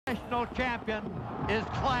national champion is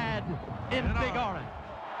clad in big orange.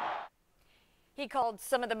 He called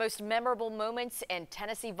some of the most memorable moments in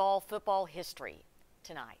Tennessee Vol football history.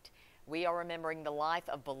 Tonight, we are remembering the life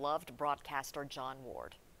of beloved broadcaster John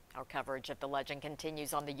Ward. Our coverage of the legend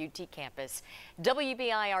continues on the UT campus.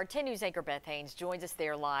 WBIR 10 News anchor Beth Haynes joins us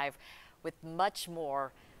there live with much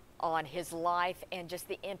more on his life and just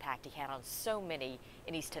the impact he had on so many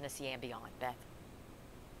in East Tennessee and beyond. Beth.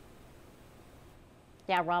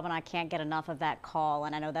 Yeah, Robin, I can't get enough of that call,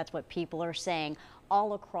 and I know that's what people are saying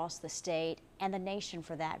all across the state and the nation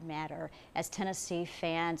for that matter, as Tennessee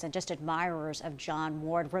fans and just admirers of John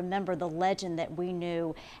Ward remember the legend that we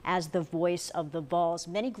knew as the voice of the Vols.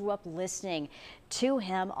 Many grew up listening to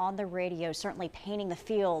him on the radio, certainly painting the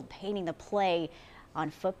field, painting the play on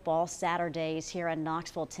football Saturdays here in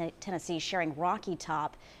Knoxville, Tennessee, sharing Rocky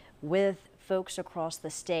Top with folks across the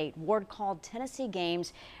state. Ward called Tennessee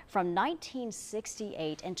games from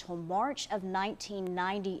 1968 until March of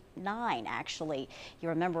 1999, actually. You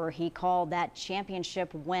remember he called that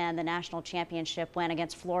championship win, the national championship win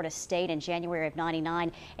against Florida State in January of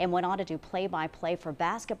 '99, and went on to do play-by-play for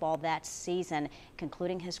basketball that season,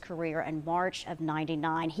 concluding his career in March of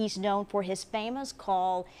 '99. He's known for his famous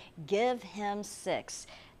call, "Give him 6."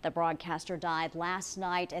 The broadcaster died last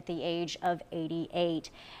night at the age of 88.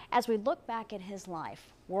 As we look back at his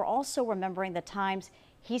life, we're also remembering the times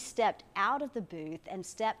he stepped out of the booth and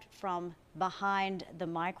stepped from behind the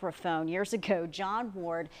microphone. Years ago, John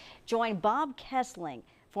Ward joined Bob Kessling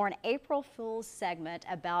for an April Fool's segment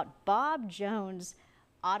about Bob Jones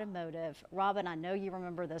Automotive. Robin, I know you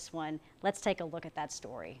remember this one. Let's take a look at that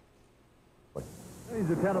story. Millions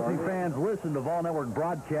of Tennessee fans listen to Vol Network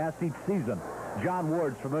broadcasts each season. John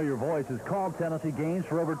Ward's familiar voice has called Tennessee games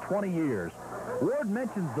for over 20 years. Ward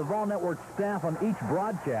mentions the Vol Network staff on each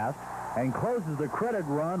broadcast and closes the credit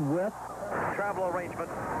run with travel arrangement,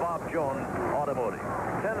 Bob Jones Automotive.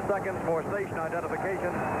 10 seconds for station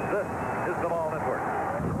identification. This is the Vol Network.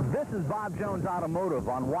 This is Bob Jones Automotive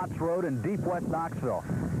on Watts Road in Deep West Knoxville.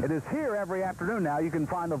 It is here every afternoon now. You can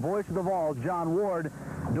find the voice of the Vols, John Ward,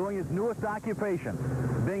 doing his newest occupation,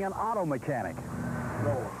 being an auto mechanic.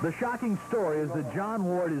 The shocking story is that John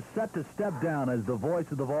Ward is set to step down as the voice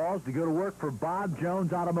of the Vols to go to work for Bob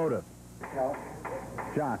Jones Automotive.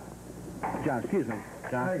 John, excuse me.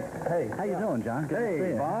 John. Hey, how you doing, John? Good to see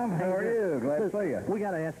you. Bob, how are you? Glad to see you. We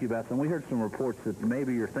got to ask you about something. We heard some reports that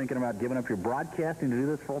maybe you're thinking about giving up your broadcasting to do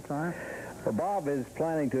this full time. Well, Bob is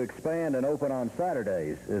planning to expand and open on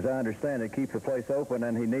Saturdays, as I understand it, keep the place open,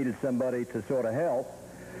 and he needed somebody to sort of help.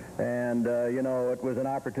 And, you know, it was an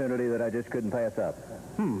opportunity that I just couldn't pass up.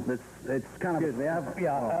 It's kind of... Excuse me.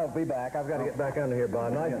 I'll be back. I've got to get back under here,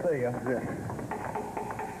 Bob. Nice to see you.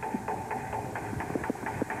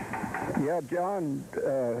 Yeah, John,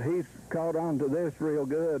 he's caught on to this real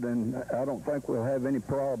good, and I don't think we'll have any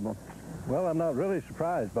problem. Well, I'm not really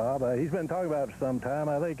surprised, Bob. He's been talking about it for some time.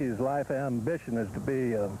 I think his life ambition is to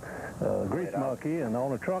be a grease monkey and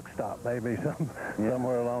on a truck stop, maybe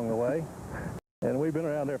somewhere along the way. And we've been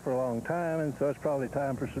around there for a long time, and so it's probably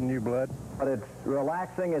time for some new blood. But it's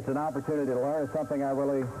relaxing. It's an opportunity to learn. It's something I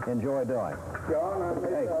really enjoy doing. John, I think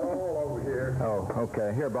that all over here. Oh,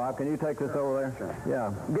 okay. Here, Bob, can you take this over there?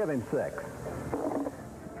 Yeah, give him 6.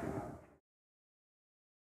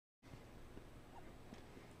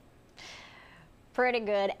 Pretty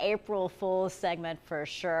good April Fool's segment for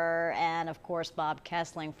sure. And of course, Bob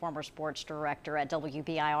Kessling, former sports director at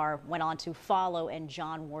WBIR, went on to follow in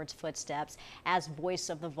John Ward's footsteps as voice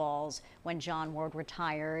of the Vols when John Ward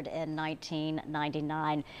retired in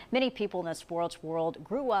 1999. Many people in the sports world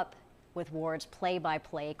grew up with Ward's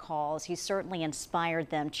play-by-play calls. He certainly inspired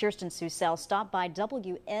them. Kirsten Susell stopped by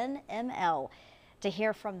WNML to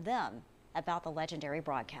hear from them about the legendary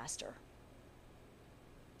broadcaster.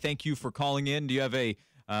 Thank you for calling in. Do you have a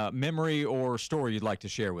memory or story you'd like to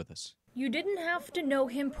share with us? You didn't have to know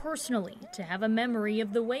him personally to have a memory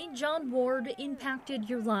of the way John Ward impacted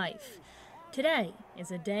your life. Today is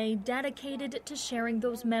a day dedicated to sharing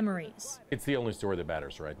those memories. It's the only story that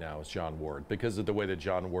matters right now is John Ward. Because of the way that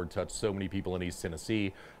John Ward touched so many people in East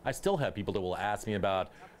Tennessee, I still have people that will ask me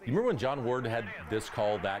about, you remember when John Ward had this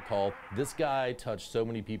call, that call? This guy touched so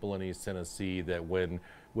many people in East Tennessee that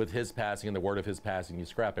with his passing and the word of his passing, you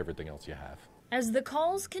scrap everything else you have. As the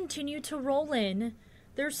calls continue to roll in,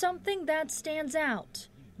 there's something that stands out.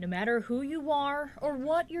 No matter who you are or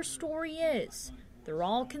what your story is, they're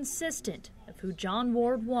all consistent of who John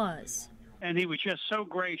Ward was. And he was just so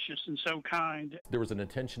gracious and so kind. There was an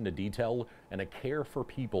attention to detail and a care for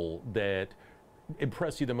people that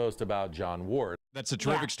impressed you the most about John Ward. That's a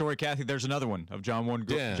terrific story, Kathy. There's another one of John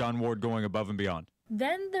Ward going above and beyond.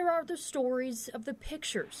 Then there are the stories of the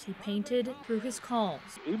pictures he painted through his calls.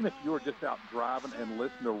 Even if you were just out driving and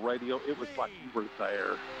listening to radio, it was like you were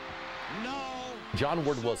there. No. John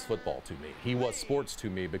Ward was football to me. He was sports to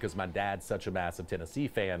me because my dad's such a massive Tennessee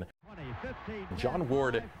fan. John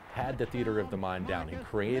Ward had the theater of the mind down. He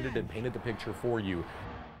created and painted the picture for you.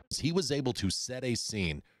 He was able to set a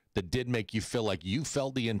scene that did make you feel like you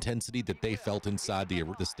felt the intensity that they felt inside the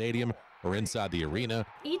stadium or inside the arena.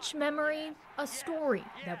 Each memory, a story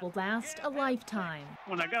that will last a lifetime.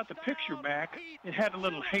 When I got the picture back, it had a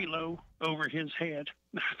little halo over his head.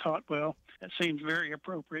 I thought, well, that seems very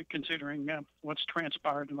appropriate considering what's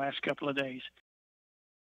transpired in the last couple of days.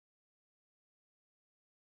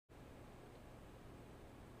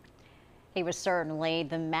 He was certainly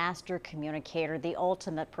the master communicator, the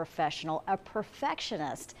ultimate professional, a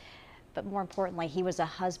perfectionist. But more importantly, he was a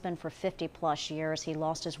husband for 50-plus years. He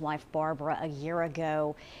lost his wife, Barbara, a year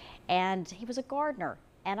ago. And he was a gardener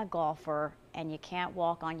and a golfer. And you can't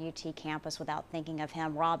walk on UT campus without thinking of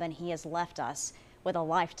him. Robin, he has left us with a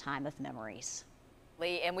lifetime of memories.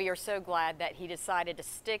 And we are so glad that he decided to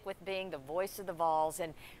stick with being the voice of the Vols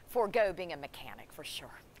and forego being a mechanic for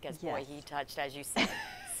sure. Because, boy, he touched, as you said,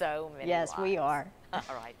 so many Yes, lives. we are. All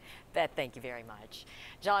right. Beth, thank you very much.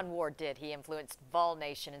 John Ward did. He influenced Vol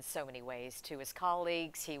Nation in so many ways. To his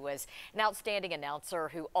colleagues, he was an outstanding announcer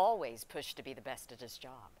who always pushed to be the best at his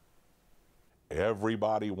job.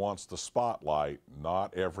 Everybody wants the spotlight.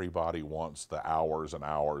 Not everybody wants the hours and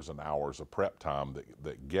hours and hours of prep time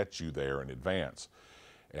that gets you there in advance.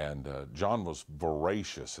 And John was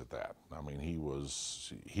voracious at that. I mean, he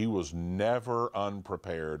was never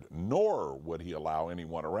unprepared, nor would he allow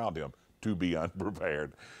anyone around him to be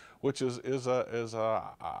unprepared, which is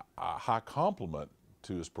a high compliment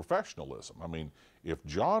to his professionalism. I mean, if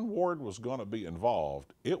John Ward was going to be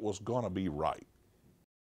involved, it was going to be right.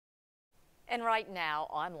 And right now,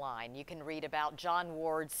 online, you can read about John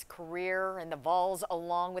Ward's career and the Vols,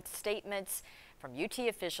 along with statements from UT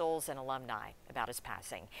officials and alumni about his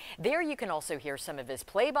passing. There you can also hear some of his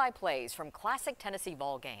play-by-plays from classic Tennessee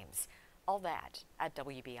Vol games. All that at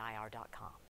WBIR.com.